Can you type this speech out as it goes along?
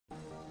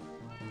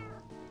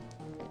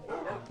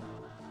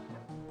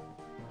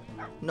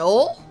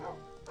Noel?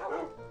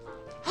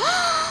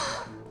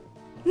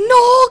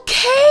 Noel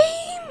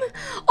came!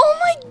 Oh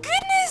my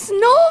goodness,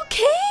 Noel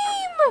came!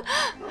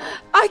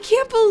 I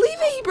can't believe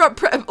it. He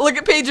brought look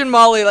at Paige and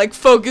Molly, like,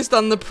 focused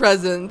on the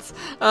presents.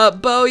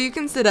 Bo, you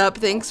can sit up.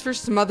 Thanks for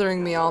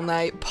smothering me all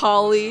night.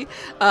 Polly,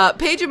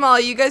 Paige and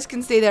Molly, you guys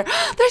can stay there.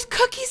 There's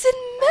cookies and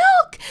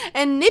milk!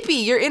 And Nippy,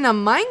 you're in a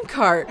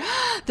minecart.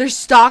 There's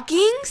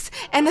stockings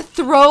and a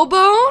throw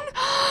bone.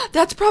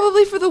 That's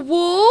probably for the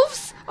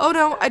wolves. Oh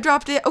no, I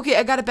dropped it. Okay,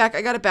 I got it back. Okay,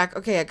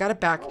 I got it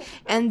back.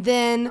 And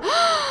then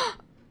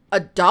a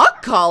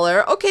dog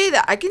collar. Okay,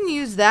 I can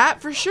use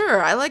that for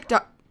sure. I like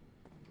dog.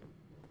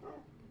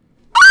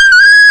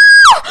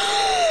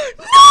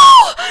 No!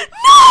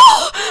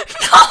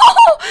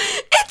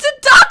 It's a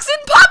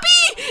dachshund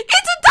puppy!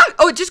 It's a dog.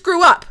 Oh, it just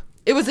grew up.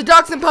 It was a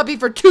dachshund puppy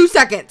for 2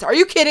 seconds. Are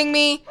you kidding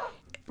me?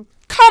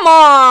 Come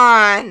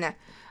on!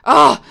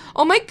 Oh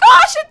my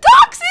gosh, a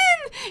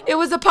dachshund! It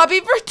was a puppy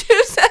for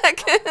 2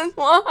 seconds.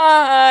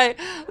 Why?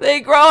 They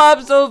grow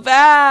up so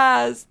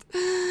fast.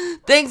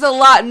 Thanks a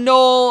lot,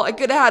 Noel. I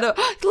could have had a...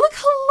 Look,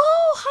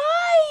 hello,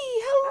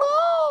 hi,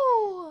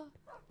 hello.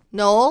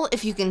 Noel,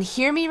 if you can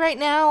hear me right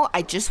now,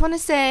 I just want to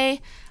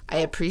say I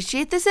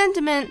appreciate the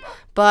sentiment,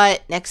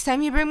 but next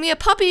time you bring me a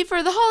puppy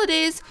for the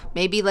holidays,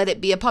 maybe let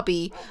it be a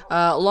puppy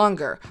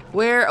longer.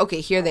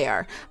 Okay, here they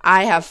are.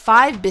 I have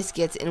 5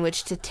 biscuits in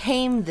which to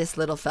tame this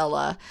little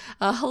fella.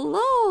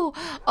 Hello.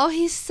 Oh,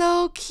 he's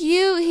so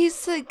cute.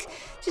 He's like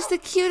just the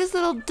cutest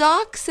little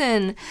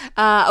dachshund.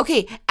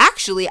 Okay,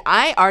 actually,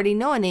 I already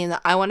know a name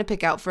that I want to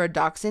pick out for a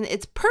dachshund.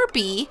 It's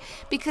Perpy,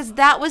 because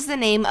that was the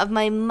name of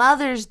my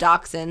mother's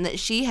dachshund that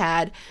she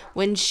had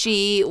when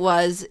she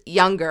was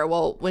younger.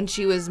 Well, when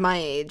she was my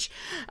age.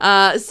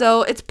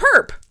 So it's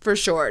Perp for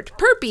short.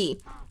 Perpy.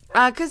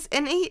 And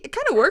it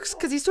kind of works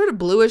because he's sort of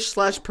bluish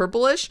 /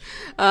 purplish.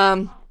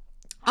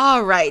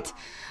 All right.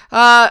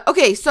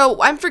 Okay,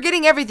 so I'm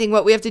forgetting everything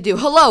what we have to do.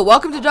 Hello,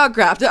 welcome to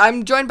Dogcraft.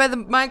 I'm joined by the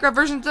Minecraft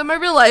versions of my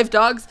real life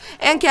dogs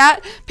and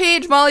cat,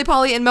 Paige, Molly,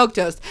 Polly, and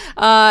Milquetoast.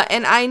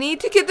 And I need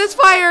to get this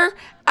fire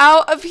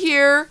out of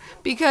here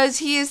because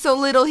he is so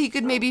little he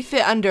could maybe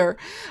fit under.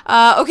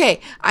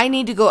 Okay, I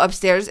need to go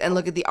upstairs and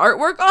look at the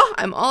artwork. Oh,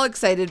 I'm all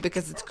excited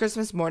because it's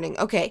Christmas morning.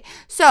 Okay,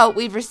 so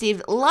we've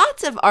received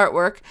lots of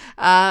artwork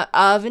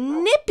of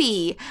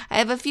Nippy. I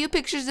have a few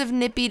pictures of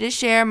Nippy to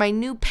share, my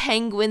new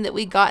penguin that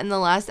we got in the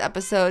last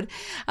episode.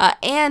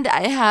 And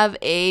I have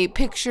a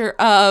picture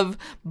of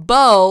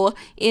Bo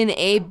in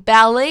a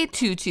ballet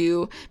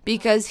tutu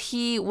because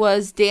he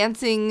was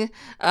dancing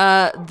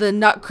the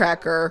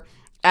Nutcracker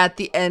at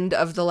the end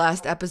of the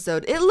last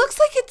episode. It looks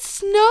like it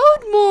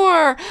snowed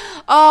more.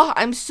 Oh,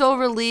 I'm so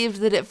relieved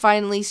that it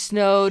finally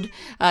snowed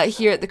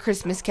here at the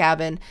Christmas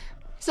cabin.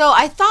 So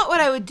I thought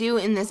what I would do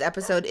in this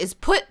episode is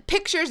put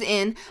pictures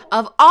in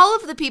of all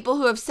of the people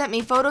who have sent me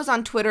photos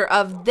on Twitter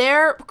of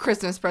their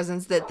Christmas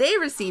presents that they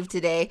received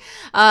today,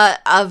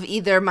 of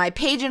either my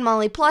Paige and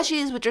Molly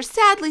plushies, which are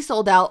sadly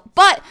sold out,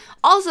 but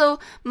also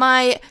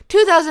my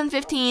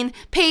 2015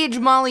 Paige,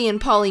 Molly, and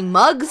Polly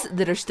mugs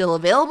that are still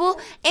available,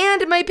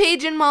 and my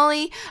Paige and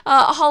Molly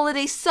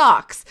holiday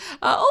socks.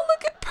 Oh,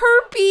 look at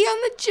Perpy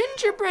on the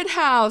gingerbread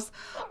house.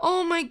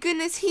 Oh my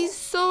goodness, he's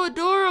so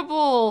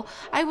adorable.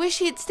 I wish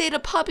he had stayed a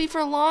puppy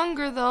for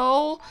longer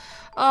though.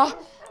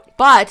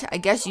 But I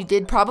guess you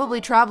did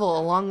probably travel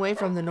a long way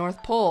from the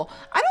North Pole.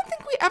 I don't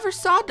think we ever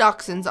saw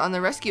dachshunds on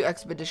the rescue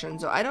expedition,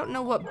 so I don't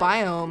know what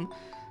biome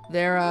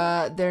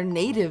they're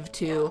native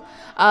to.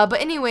 But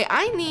anyway,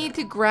 I need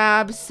to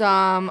grab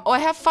some. Oh, I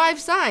have 5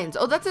 signs.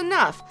 Oh, that's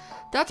enough.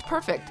 That's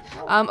perfect.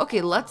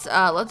 Okay, let's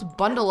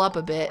bundle up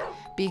a bit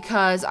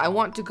because I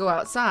want to go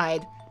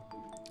outside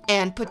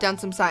and put down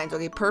some signs.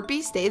 Okay,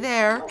 Perpy, stay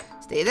there.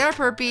 Stay there,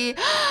 Perpy.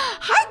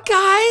 Hi,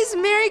 guys.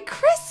 Merry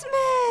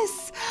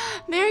Christmas.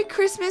 Merry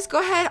Christmas. Go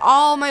ahead.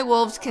 All my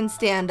wolves can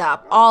stand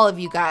up. All of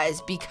you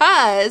guys,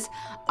 because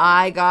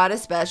I got a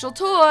special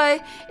toy.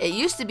 It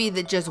used to be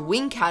that just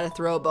Wink had a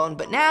throw bone,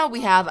 but now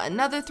we have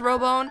another throw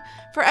bone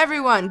for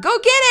everyone. Go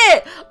get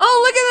it.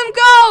 Oh, look at them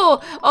go.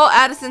 Oh,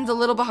 Addison's a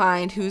little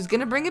behind. Who's going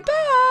to bring it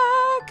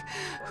back?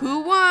 Who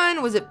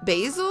won? Was it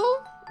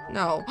Basil?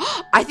 No.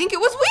 I think it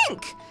was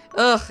Wink.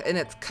 Ugh, and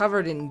it's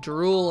covered in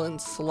drool and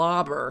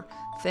slobber.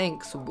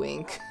 Thanks,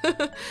 Wink.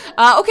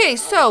 Okay,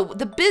 so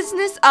the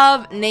business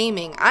of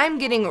naming. I'm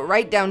getting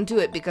right down to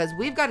it because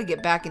we've got to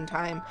get back in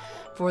time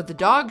for the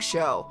dog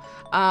show.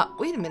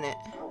 Wait a minute.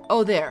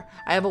 Oh, there.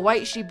 I have a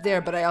white sheep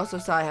there, but I also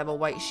saw I have a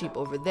white sheep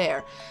over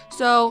there.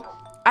 So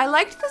I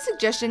liked the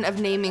suggestion of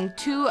naming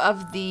 2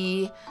 of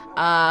the,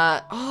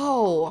 I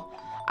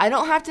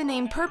don't have to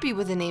name Perpy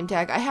with a name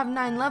tag. I have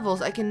 9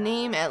 levels. I can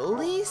name at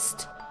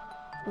least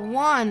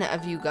 1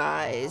 of you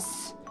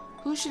guys.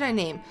 Who should I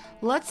name?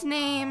 Let's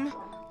name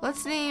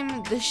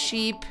the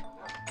sheep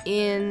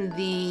in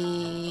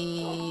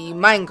the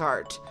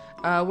minecart.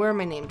 Where are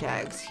my name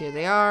tags? Here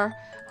they are.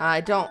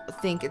 I don't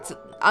think it's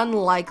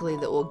unlikely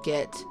that we'll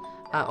get.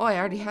 Oh, I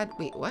already had.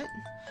 Wait, what?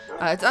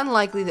 It's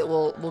unlikely that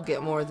we'll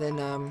get more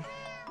than.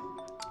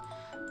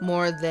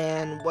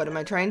 What am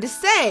I trying to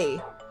say?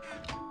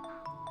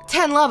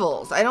 10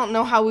 levels. I don't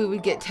know how we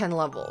would get 10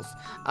 levels.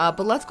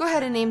 But let's go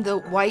ahead and name the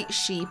white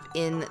sheep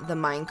in the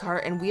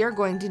minecart. And we are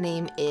going to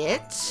name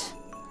it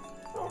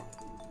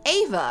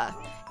Ava.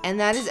 And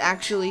that is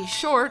actually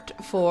short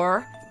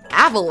for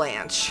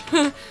Avalanche,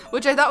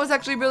 which I thought was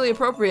actually really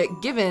appropriate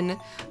given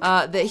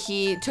that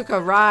he took a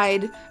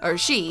ride, or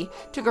she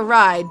took a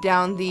ride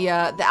down the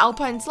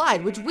Alpine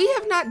slide, which we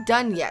have not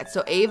done yet.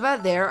 So Ava,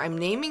 there, I'm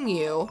naming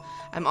you.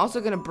 I'm also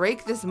going to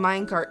break this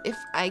minecart if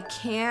I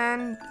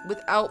can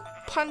without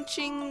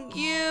punching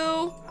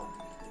you.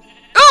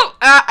 Oh,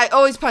 I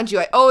always punch you.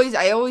 I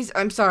always,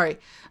 I'm sorry.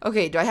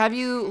 Okay, do I have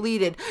you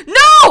leaded? No!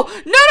 No, no,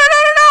 no,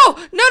 no, no!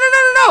 No, no, no,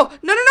 no, no!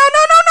 No, no, no,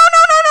 no, no,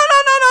 no, no, no,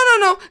 no, no, no,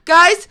 no, no!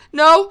 Guys,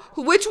 no!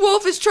 Which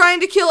wolf is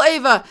trying to kill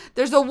Ava?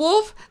 There's a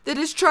wolf that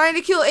is trying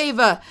to kill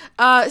Ava.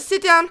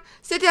 Sit down,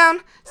 sit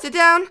down, sit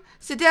down,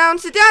 sit down,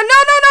 sit down. No,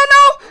 no, no,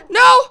 no!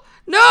 No!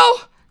 No!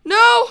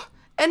 No!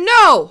 And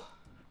no!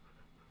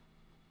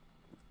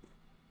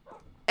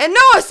 And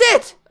Noah,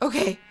 sit!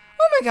 Okay.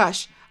 Oh my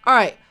gosh.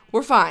 Alright,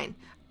 we're fine.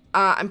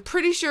 I'm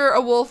pretty sure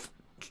a wolf,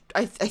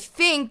 I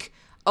think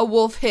a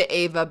wolf hit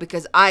Ava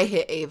because I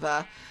hit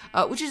Ava,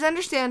 which is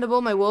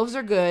understandable. My wolves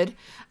are good,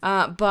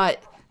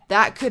 but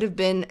that could have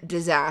been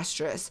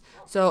disastrous.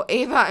 So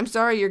Ava, I'm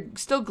sorry, you're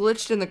still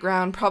glitched in the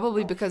ground,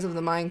 probably because of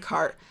the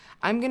minecart.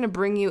 I'm going to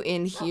bring you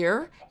in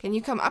here. Can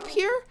you come up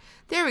here?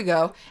 There we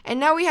go. And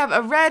now we have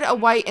a red, a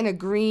white, and a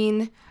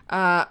green.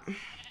 Come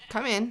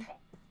in.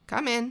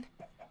 Come in.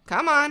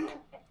 Come on.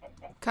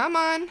 Come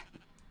on.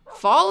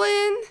 Fall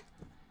in.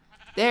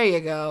 There you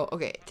go.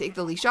 Okay, take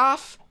the leash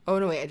off. Oh,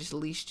 no, wait, I just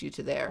leashed you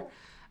to there.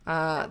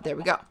 There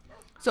we go.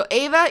 So,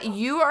 Ava,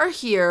 you are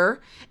here,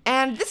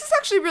 and this is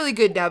actually really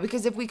good now,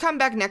 because if we come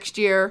back next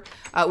year,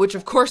 which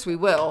of course we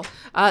will,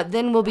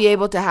 then we'll be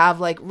able to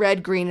have, like,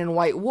 red, green, and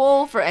white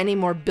wool for any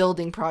more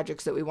building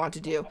projects that we want to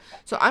do.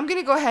 So, I'm going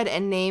to go ahead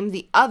and name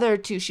the other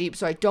two sheep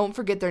so I don't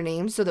forget their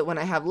names, so that when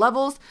I have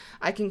levels,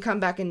 I can come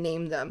back and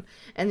name them.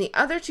 And the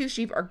other two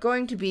sheep are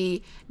going to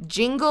be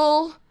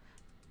Jingle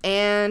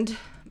and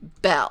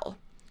Belle.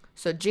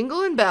 So,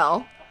 Jingle and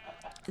Belle,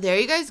 there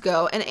you guys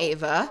go, and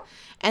Ava.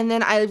 And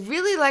then I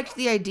really liked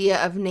the idea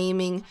of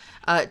naming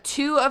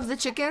two of the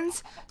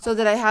chickens so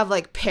that I have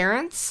like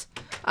parents,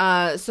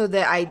 so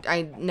that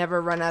I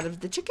never run out of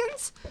the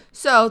chickens.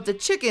 So the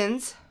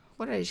chickens,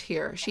 what did I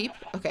hear? Sheep?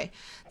 Okay.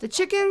 The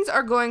chickens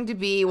are going to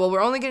be, well,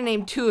 we're only going to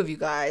name two of you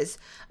guys.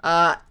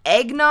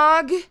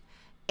 Eggnog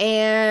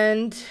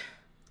and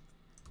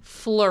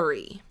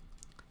Flurry.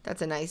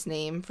 That's a nice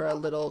name for a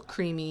little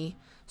creamy,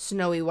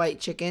 snowy white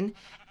chicken.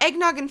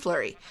 Eggnog and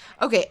Flurry.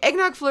 Okay,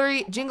 Eggnog,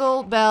 Flurry,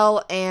 Jingle,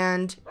 Bell,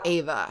 and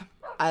Ava.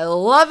 I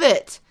love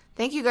it.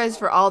 Thank you guys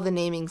for all the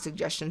naming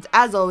suggestions.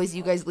 As always,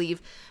 you guys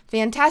leave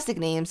fantastic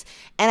names,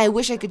 and I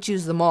wish I could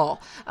choose them all.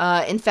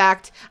 In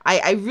fact,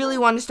 I really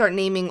want to start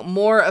naming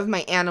more of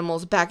my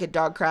animals back at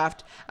Dogcraft,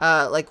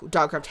 like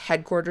Dogcraft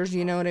headquarters,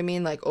 you know what I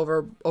mean? Like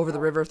over the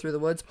river through the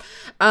woods.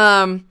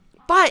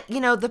 But, you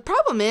know, the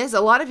problem is,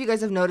 a lot of you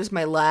guys have noticed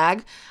my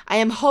lag. I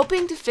am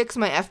hoping to fix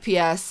my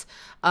FPS,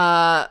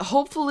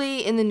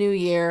 hopefully in the new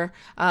year,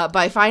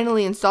 by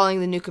finally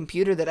installing the new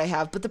computer that I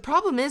have. But the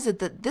problem is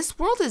that this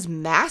world is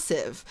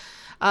massive.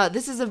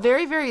 This is a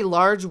very, very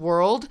large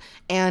world,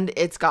 and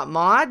it's got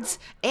mods,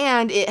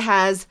 and it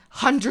has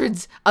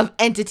hundreds of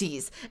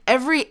entities.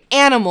 Every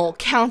animal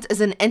counts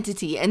as an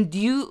entity, and do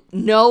you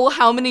know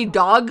how many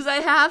dogs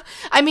I have?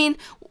 I mean,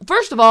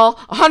 first of all,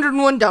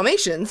 101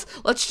 Dalmatians.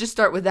 Let's just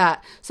start with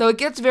that. So it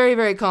gets very,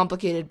 very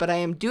complicated, but I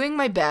am doing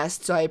my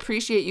best, so I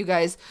appreciate you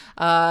guys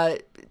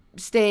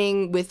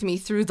staying with me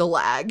through the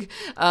lag,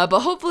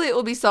 but hopefully it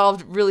will be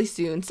solved really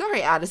soon.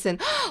 Sorry, Addison.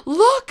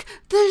 Look,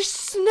 there's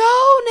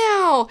snow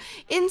now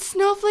in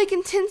Snowflake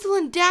and Tinsel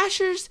and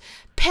Dasher's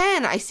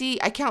pen. I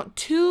count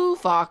 2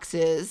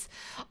 foxes.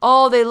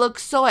 Oh, they look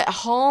so at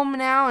home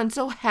now and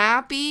so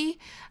happy.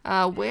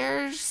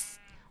 Where's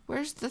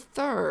the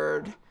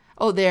third?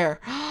 Oh, there.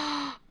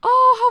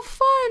 Oh, how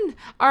fun.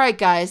 All right,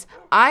 guys,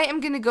 I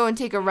am going to go and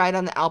take a ride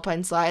on the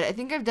Alpine slide. I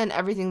think I've done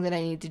everything that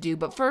I need to do,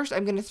 but first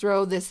I'm going to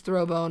throw this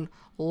throw bone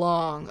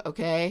long,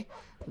 okay?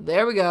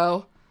 There we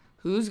go.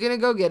 Who's going to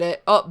go get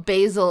it? Oh,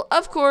 Basil,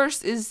 of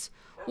course, is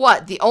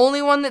what? The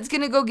only one that's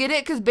going to go get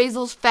it because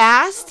Basil's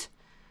fast?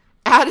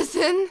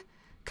 Addison?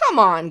 Come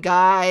on,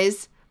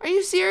 guys. Are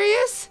you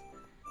serious?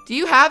 Do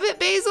you have it,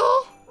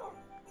 Basil?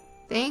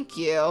 Thank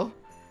you.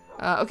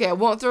 Okay, I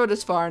won't throw it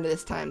as far into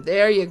this time.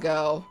 There you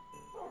go.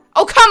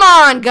 Oh, come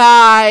on,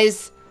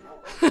 guys!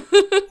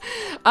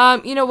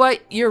 You know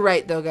what? You're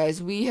right, though,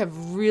 guys. We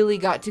have really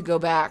got to go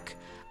back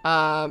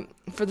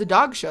for the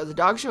dog show. The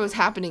dog show is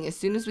happening as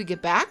soon as we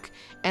get back,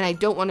 and I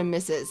don't want to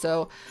miss it.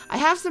 So I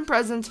have some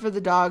presents for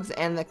the dogs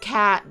and the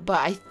cat, but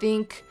I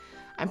think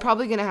I'm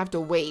probably going to have to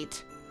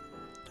wait.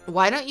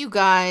 Why don't you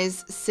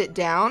guys sit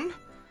down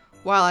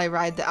while I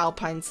ride the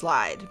Alpine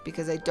slide?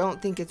 Because I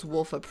don't think it's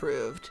wolf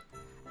approved.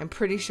 I'm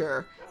pretty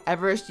sure.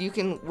 Everest, you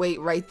can wait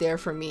right there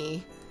for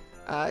me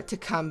to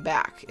come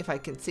back if I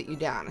can sit you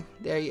down.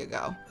 There you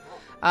go.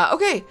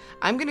 Okay,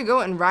 I'm gonna go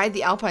and ride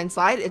the Alpine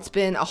slide. It's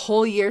been a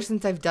whole year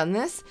since I've done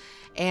this,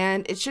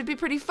 and it should be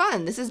pretty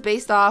fun. This is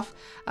based off,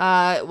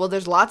 well,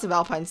 there's lots of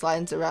alpine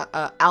slides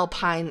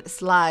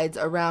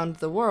around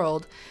the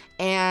world,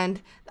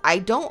 and I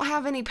don't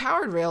have any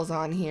powered rails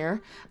on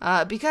here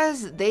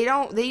because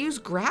they use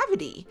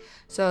gravity.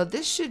 So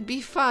this should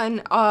be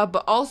fun,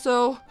 but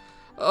also,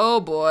 oh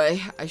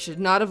boy, I should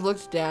not have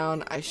looked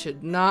down. I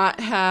should not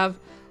have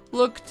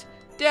looked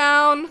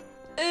down.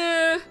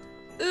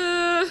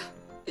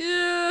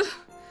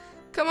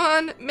 Come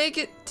on, make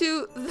it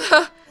to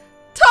the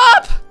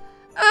top.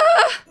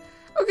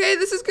 Okay,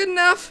 this is good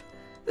enough.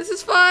 This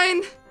is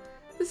fine.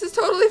 This is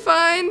totally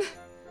fine.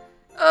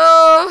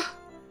 Oh,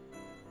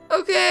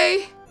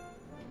 okay.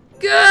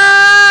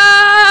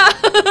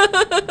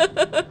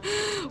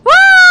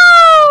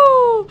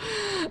 Woo!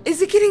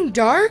 Is it getting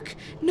dark?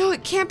 No,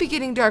 it can't be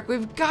getting dark.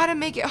 We've got to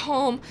make it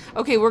home.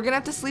 Okay, we're gonna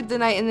have to sleep the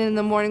night, and then in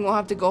the morning we'll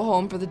have to go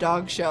home for the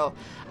dog show.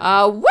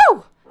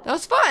 Woo! That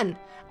was fun.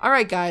 All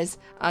right, guys.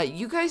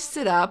 You guys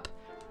sit up,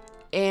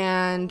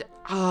 and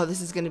oh,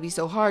 this is gonna be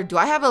so hard. Do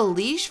I have a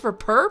leash for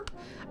Perp?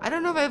 I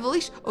don't know if I have a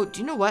leash. Oh, do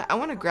you know what? I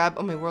want to grab.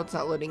 Oh, my world's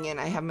not loading in.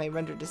 I have my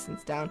render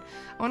distance down.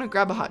 I want to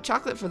grab a hot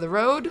chocolate for the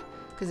road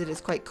because it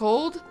is quite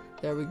cold.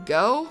 There we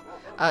go.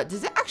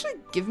 Does it actually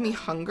give me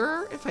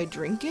hunger if I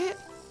drink it?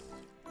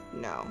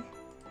 No.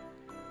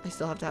 I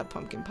still have to have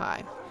pumpkin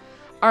pie.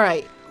 All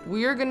right,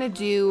 we are gonna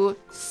do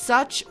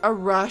such a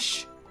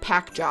rush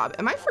pack job.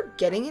 Am I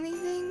forgetting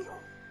anything?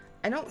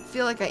 I don't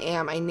feel like I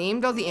am. I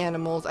named all the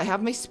animals. I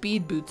have my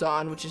speed boots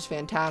on, which is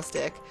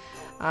fantastic.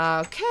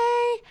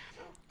 Okay.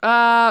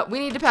 We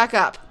need to pack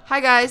up. Hi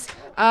guys.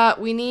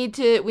 We need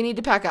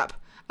to pack up.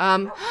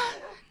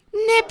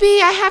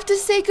 Nippy, I have to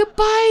say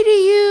goodbye to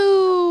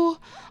you.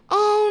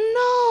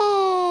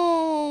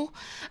 Oh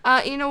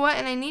no. You know what?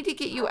 And I need to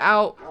get you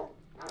out.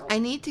 I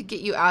need to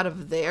get you out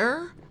of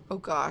there. Oh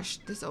gosh,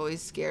 this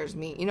always scares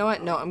me. You know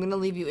what? No, I'm going to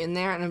leave you in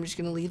there, and I'm just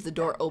going to leave the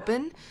door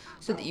open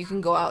so that you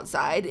can go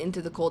outside into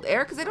the cold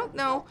air, because I don't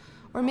know.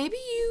 Or maybe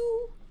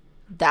you...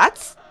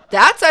 That's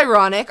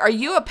ironic. Are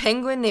you a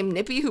penguin named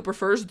Nippy who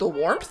prefers the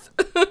warmth?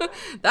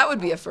 That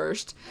would be a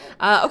first.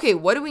 Okay,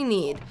 what do we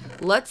need?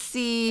 Let's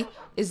see.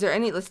 Is there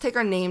any... Let's take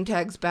our name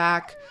tags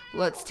back.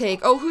 Let's take...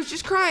 Oh, who's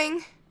just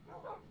crying?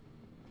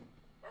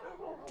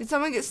 Did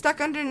someone get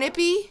stuck under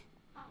Nippy?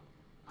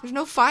 There's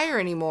no fire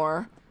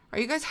anymore. Are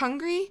you guys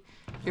hungry?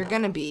 You're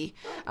gonna be.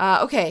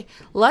 Okay,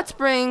 let's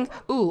bring,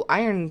 ooh,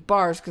 iron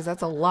bars, because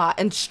that's a lot.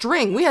 And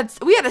string. We had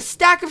a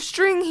stack of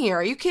string here.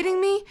 Are you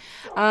kidding me?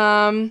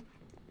 I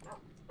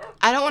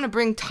don't want to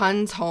bring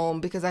tons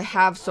home because I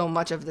have so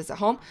much of this at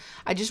home.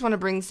 I just want to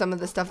bring some of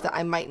the stuff that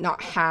I might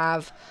not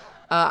have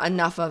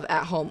enough of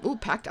at home. Ooh,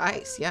 packed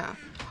ice, yeah.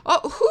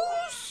 Oh,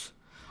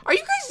 are you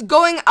guys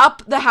going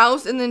up the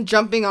house and then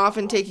jumping off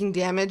and taking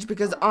damage?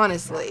 Because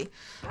honestly,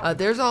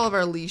 there's all of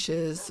our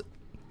leashes.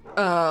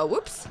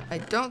 Whoops. I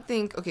don't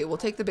think... Okay, we'll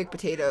take the big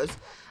potatoes.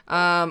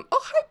 Oh,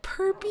 hi,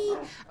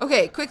 Perpy.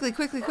 Okay, quickly.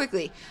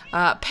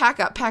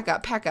 Pack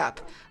up.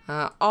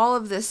 All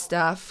of this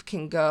stuff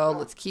can go.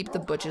 Let's keep the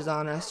butches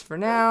on us for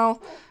now.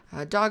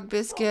 Dog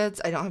biscuits.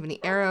 I don't have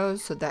any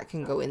arrows, so that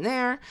can go in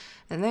there.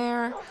 And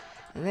there.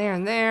 And there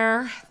and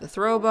there. The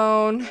throw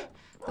bone.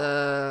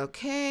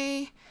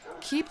 Okay.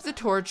 Keep the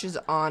torches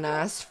on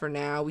us for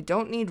now. We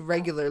don't need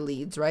regular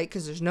leads, right?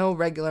 Because there's no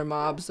regular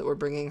mobs that we're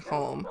bringing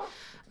home.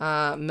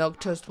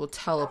 Milquetoast will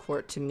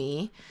teleport to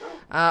me.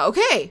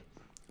 Okay.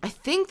 I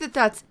think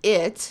that's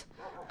it.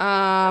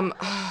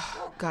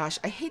 Oh, gosh.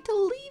 I hate to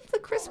leave the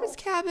Christmas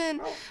cabin.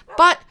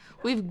 But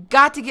we've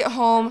got to get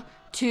home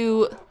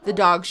to the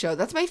dog show.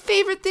 That's my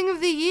favorite thing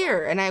of the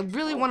year. And I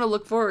really want to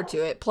look forward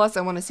to it. Plus,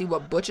 I want to see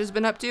what Butch has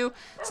been up to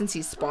since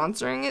he's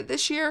sponsoring it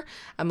this year.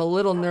 I'm a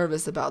little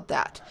nervous about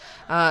that.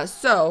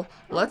 So,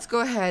 let's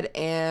go ahead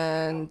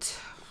and...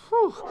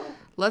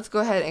 Let's go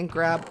ahead and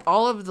grab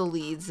all of the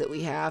leads that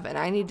we have, and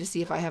I need to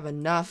see if I have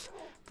enough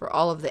for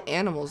all of the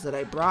animals that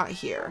I brought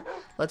here.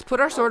 Let's put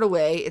our sword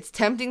away. It's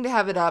tempting to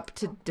have it up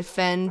to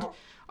defend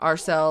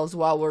ourselves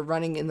while we're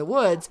running in the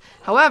woods.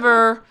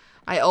 However,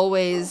 I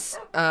always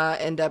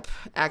end up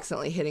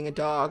accidentally hitting a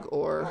dog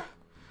or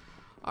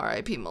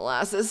R.I.P.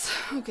 molasses.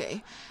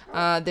 Okay,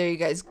 there you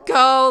guys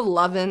go.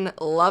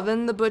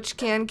 Loving the Butch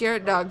canned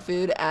carrot dog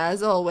food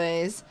as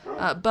always.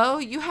 Bo,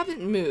 you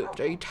haven't moved.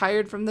 Are you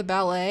tired from the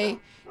ballet?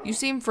 You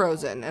seem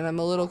frozen, and I'm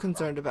a little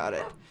concerned about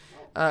it.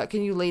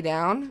 Can you lay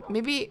down?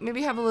 Maybe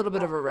have a little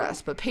bit of a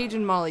rest. But Paige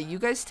and Molly, you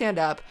guys stand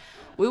up.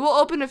 We will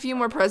open a few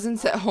more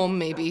presents at home,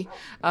 maybe.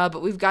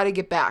 But we've got to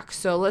get back.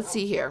 So let's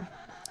see here.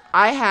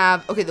 I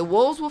have... Okay, the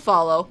wolves will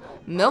follow.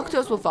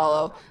 Milquetoast will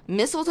follow.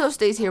 Mistletoe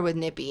stays here with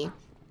Nippy.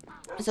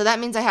 So that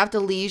means I have to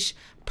leash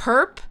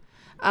Perp,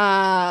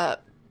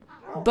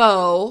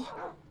 Bo,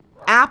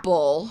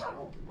 Apple,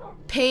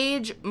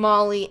 Paige,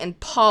 Molly, and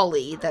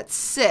Polly. That's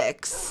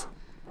 6.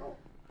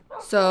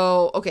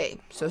 So, okay,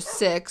 so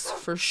 6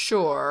 for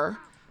sure.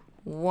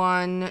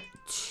 1,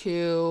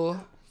 2,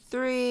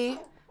 3,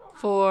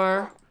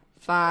 4,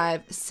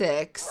 5,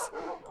 6.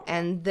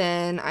 And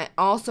then I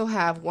also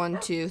have 1,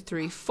 2,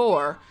 3,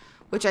 4,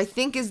 which I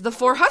think is the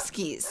 4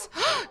 huskies.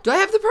 Do I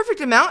have the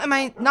perfect amount? Am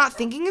I not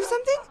thinking of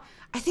something?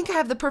 I think I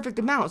have the perfect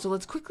amount, so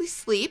let's quickly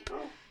sleep.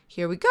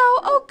 Here we go.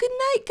 Oh, good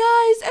night,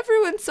 guys.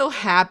 Everyone's so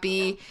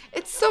happy.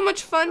 It's so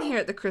much fun here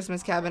at the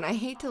Christmas cabin. I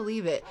hate to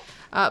leave it.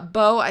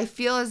 Bo, I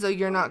feel as though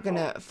you're not going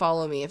to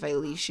follow me if I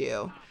leash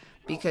you,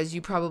 because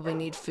you probably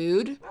need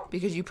food,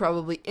 because you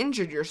probably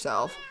injured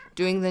yourself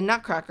doing the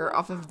nutcracker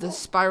off of the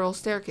spiral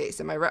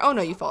staircase. Am I right? Oh,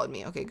 no, you followed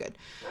me. Okay, good.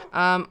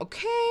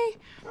 Okay.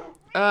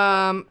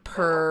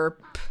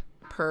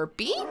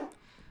 Perpy.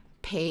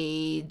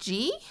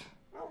 Pagey.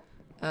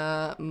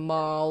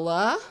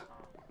 Mala.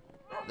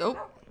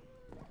 Oh.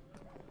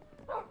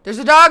 There's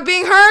a dog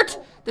being hurt!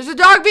 There's a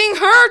dog being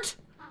hurt!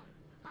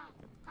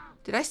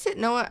 Did I sit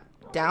Noah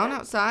down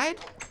outside?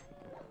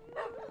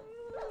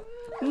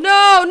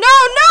 No!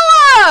 No!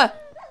 Noah!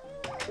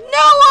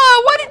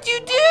 Noah! What did you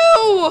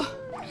do?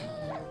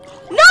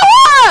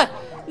 Noah!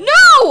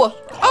 No!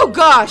 Oh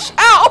gosh!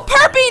 Ow! Oh,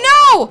 Perpy!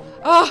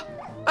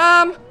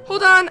 No!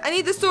 Hold on. I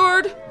need the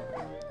sword.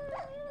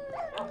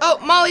 Oh,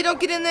 Molly, don't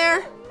get in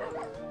there.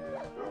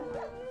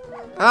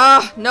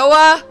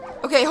 Noah.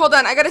 Okay, hold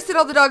on. I gotta sit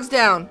all the dogs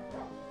down.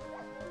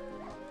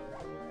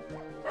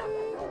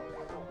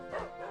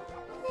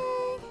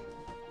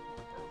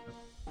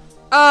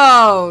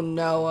 Oh,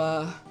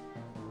 Noah.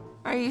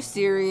 Are you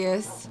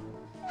serious?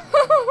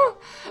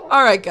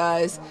 Alright,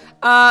 guys.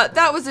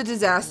 That was a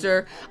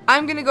disaster.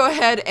 I'm gonna go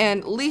ahead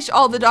and leash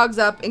all the dogs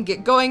up and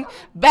get going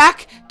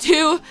back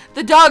to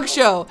the dog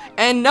show.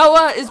 And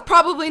Noah is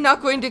probably not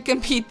going to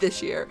compete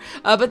this year.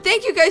 But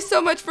thank you guys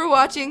so much for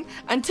watching.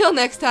 Until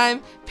next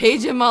time,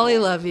 Paige and Molly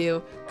love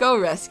you. Go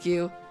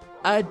rescue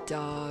a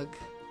dog.